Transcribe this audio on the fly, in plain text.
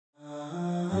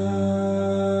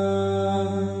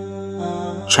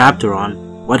Chapter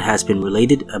on what has been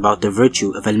related about the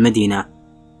virtue of Al-Madinah.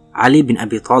 Ali bin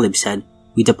Abi Talib said,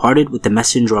 "We departed with the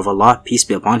Messenger of Allah, peace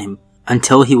be upon him,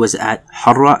 until he was at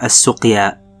Harra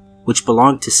as-Suqya, which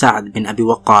belonged to Sa'd bin Abi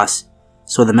Waqqas.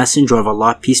 So the Messenger of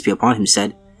Allah, peace be upon him,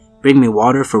 said, 'Bring me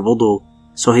water for wudu.'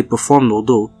 So he performed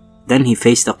wudu. Then he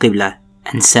faced the Qibla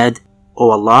and said, 'O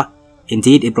Allah,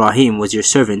 indeed Ibrahim was your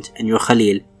servant and your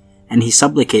Khalil, and he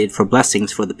supplicated for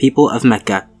blessings for the people of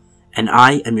Mecca, and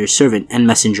I am your servant and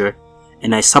messenger,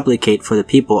 and I supplicate for the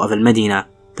people of Al-Madinah,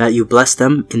 that you bless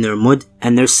them in their mud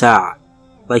and their sa',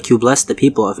 like you blessed the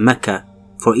people of Mecca.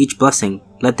 For each blessing,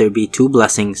 let there be 2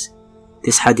 blessings.'"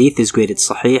 This hadith is graded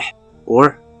sahih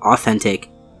or authentic.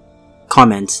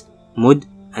 Comments: Mud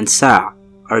and sa'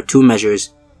 are 2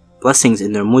 measures. Blessings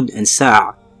in their mud and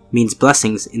sa' means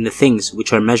blessings in the things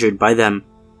which are measured by them.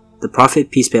 The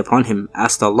Prophet, peace be upon him,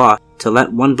 asked Allah to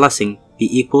let 1 blessing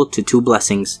be equal to 2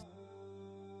 blessings.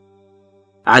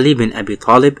 Ali bin Abi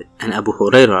Talib and Abu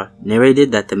Hurairah narrated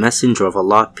that the Messenger of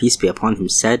Allah, peace be upon him,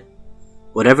 said,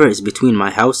 "Whatever is between my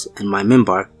house and my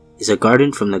mimbar is a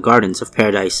garden from the gardens of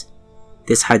paradise."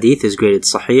 This hadith is graded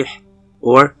sahih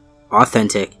or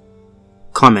authentic.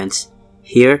 Comments: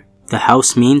 Here, the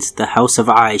house means the house of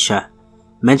Aisha.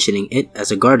 Mentioning it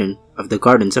as a garden of the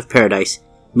gardens of paradise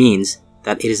means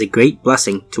that it is a great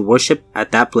blessing to worship at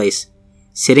that place.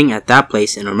 Sitting at that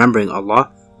place and remembering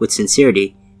Allah with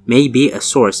sincerity may be a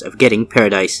source of getting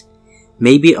paradise.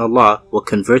 Maybe Allah will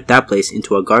convert that place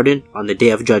into a garden on the Day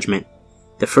of Judgment.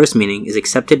 The first meaning is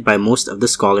accepted by most of the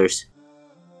scholars.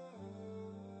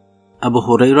 Abu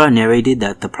Hurairah narrated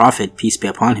that the Prophet, peace be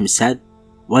upon him, said,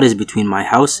 "What is between my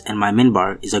house and my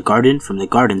minbar is a garden from the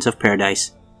gardens of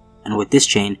paradise." And with this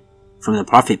chain, from the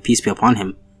Prophet, peace be upon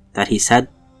him, that he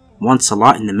said, "One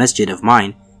salat in the masjid of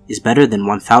mine is better than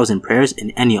 1,000 prayers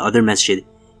in any other masjid,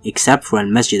 except for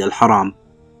al-Masjid al-Haram."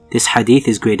 This hadith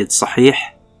is graded sahih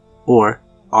or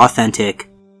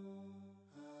authentic.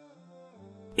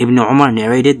 Ibn Umar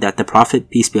narrated that the Prophet,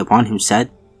 peace be upon him,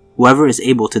 said, "Whoever is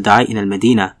able to die in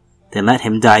Al-Madinah, then let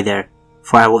him die there,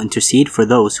 for I will intercede for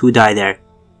those who die there."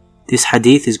 This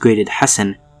hadith is graded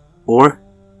Hasan or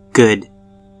good.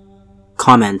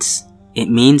 Comments: It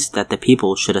means that the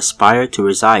people should aspire to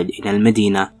reside in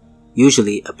Al-Madinah.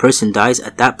 Usually, a person dies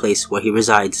at that place where he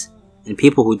resides, and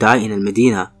people who die in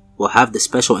Al-Madinah will have the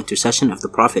special intercession of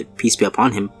the Prophet, peace be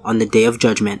upon him, on the Day of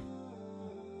Judgment.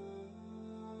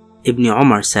 Ibn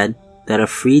Umar said that a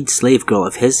freed slave girl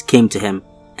of his came to him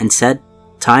and said,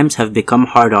 "Times have become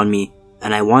hard on me,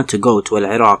 and I want to go to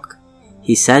Al-Iraq."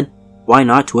 He said, "Why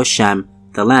not to Ash-Sham,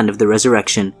 the land of the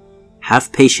resurrection?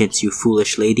 Have patience, you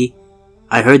foolish lady.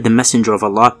 I heard the Messenger of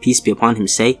Allah, peace be upon him,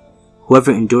 say,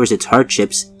 'Whoever endures its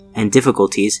hardships and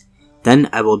difficulties, then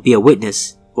I will be a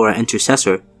witness or an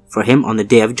intercessor for him on the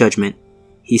Day of Judgment.'"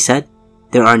 He said,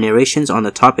 "There are narrations on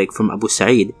the topic from Abu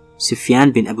Sa'id,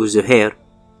 Sufyan bin Abu Zuhair,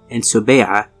 and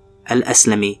Subay'a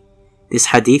al-Aslami."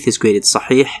 This hadith is graded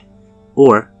sahih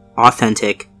or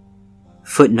authentic.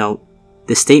 Footnote: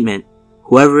 The statement,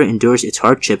 "Whoever endures its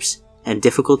hardships and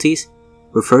difficulties,"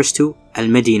 refers to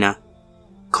Al-Madinah.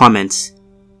 Comments: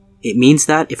 It means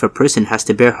that if a person has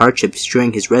to bear hardships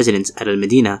during his residence at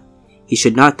Al-Madinah, he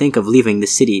should not think of leaving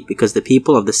the city, because the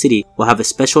people of the city will have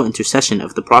a special intercession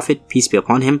of the Prophet, peace be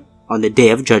upon him, on the Day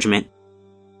of Judgment.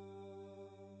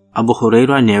 Abu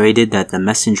Hurairah narrated that the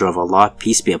Messenger of Allah,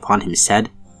 peace be upon him, said,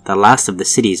 "The last of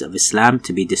the cities of Islam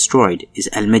to be destroyed is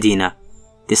Al-Madinah."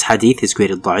 This hadith is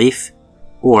graded da'if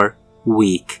or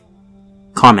weak.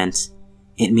 Comments: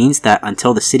 It means that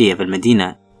until the city of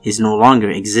Al-Madinah is no longer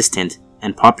existent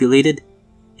and populated,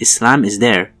 Islam is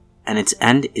there, and its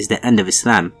end is the end of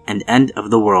Islam and end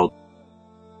of the world.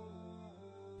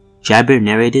 Jabir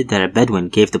narrated that a Bedouin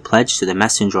gave the pledge to the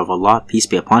Messenger of Allah, peace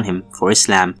be upon him, for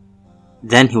Islam.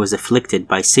 Then he was afflicted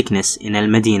by sickness in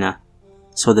Al-Madinah.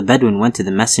 So the Bedouin went to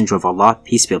the Messenger of Allah,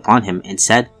 peace be upon him, and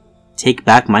said, "Take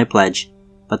back my pledge."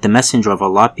 But the Messenger of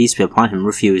Allah, peace be upon him,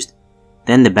 refused.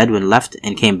 Then the Bedouin left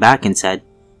and came back and said,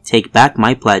 "Take back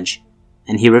my pledge."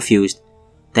 And he refused.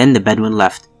 Then the Bedouin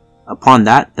left. Upon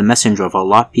that, the Messenger of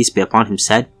Allah, peace be upon him,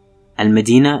 said,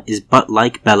 "Al-Madinah is but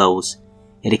like bellows.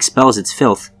 It expels its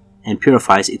filth and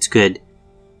purifies its good."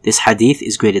 This hadith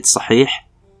is graded sahih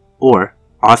or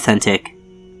authentic.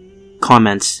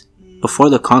 Comments: Before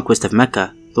the conquest of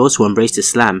Mecca, those who embraced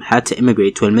Islam had to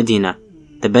immigrate to Al-Madinah.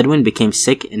 The Bedouin became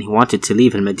sick and he wanted to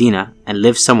leave Al-Madinah and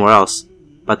live somewhere else,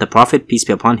 but the Prophet, peace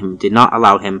be upon him, did not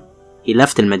allow him. He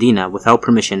left Al-Madinah without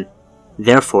permission.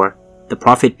 Therefore, the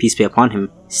Prophet, peace be upon him,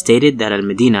 stated that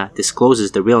Al-Madinah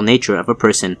discloses the real nature of a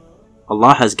person.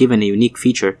 Allah has given a unique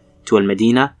feature to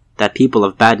Al-Madinah that people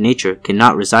of bad nature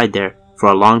cannot reside there for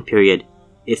a long period.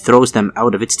 it throws them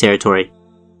out of its territory.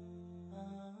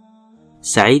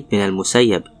 Sa'id bin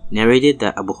al-Musayyab narrated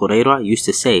that Abu Hurairah used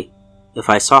to say, "If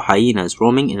I saw hyenas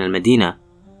roaming in Al-Madinah,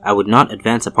 I would not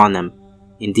advance upon them.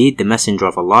 Indeed, the Messenger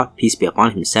of Allah, peace be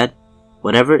upon him, said,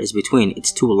 whatever is between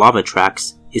its two lava tracks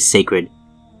is sacred."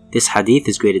 This hadith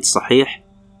is graded sahih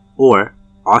or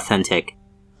authentic.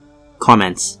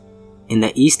 Comments: in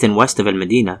the east and west of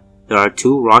Al-Madinah, there are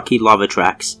two rocky lava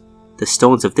tracks. The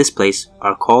stones of this place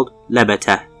are called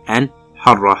Labatah and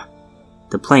Harrah.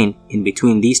 The plain in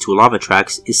between these two lava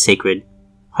tracks is sacred.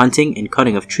 Hunting and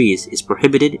cutting of trees is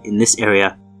prohibited in this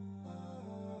area.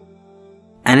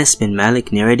 Anas bin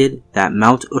Malik narrated that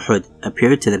Mount Uhud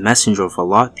appeared to the Messenger of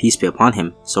Allah, peace be upon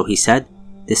him, so he said,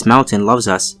 "This mountain loves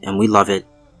us and we love it.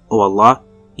 O Allah,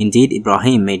 indeed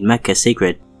Ibrahim made Mecca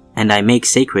sacred, and I make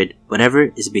sacred whatever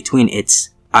is between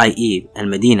its, i.e.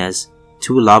 Al-Madinah's,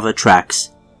 two lava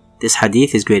tracks." This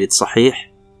hadith is graded sahih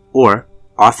or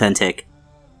authentic.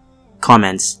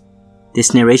 Comments: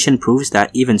 this narration proves that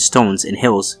even stones and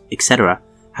hills, etc.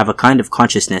 have a kind of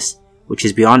consciousness which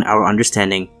is beyond our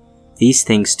understanding. These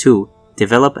things too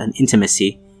develop an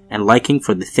intimacy and liking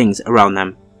for the things around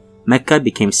them. Mecca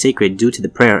became sacred due to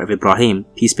the prayer of Ibrahim,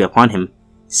 peace be upon him.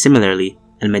 Similarly,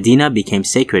 Al-Madinah became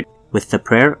sacred with the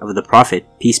prayer of the Prophet,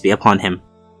 peace be upon him.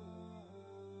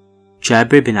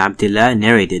 Jabir bin Abdullah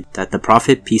narrated that the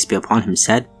Prophet, peace be upon him,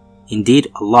 said,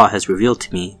 "Indeed, Allah has revealed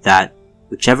to me that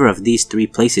whichever of these three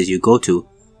places you go to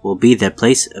will be the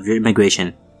place of your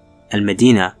immigration: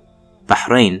 Al-Madinah,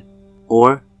 Bahrain,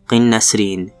 or Qin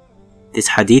Nasrin."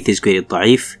 This hadith is graded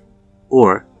da'if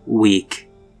or weak.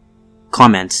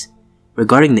 Comments: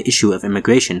 regarding the issue of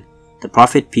immigration, the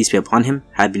Prophet, peace be upon him,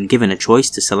 had been given a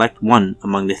choice to select one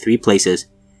among the three places,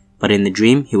 but in the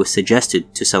dream he was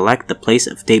suggested to select the place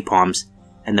of date palms,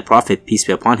 and the Prophet, peace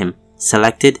be upon him,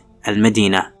 selected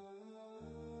Al-Madinah.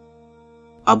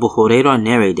 Abu Hurairah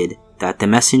narrated that the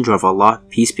Messenger of Allah,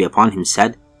 peace be upon him,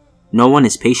 said, "No one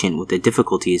is patient with the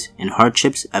difficulties and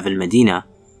hardships of Al-Madinah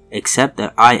except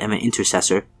that I am an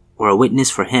intercessor or a witness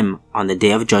for him on the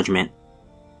Day of Judgment."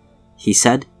 He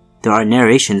said, there are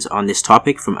narrations on this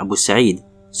topic from Abu Sa'id,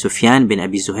 Sufyan bin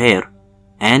Abi Zuhair,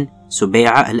 and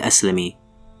Subay'a al-Aslami.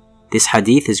 This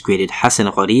hadith is graded Hasan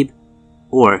Gharib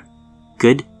or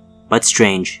good but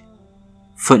strange.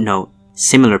 Footnote: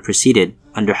 similar preceded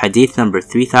under hadith number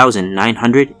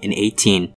 3918.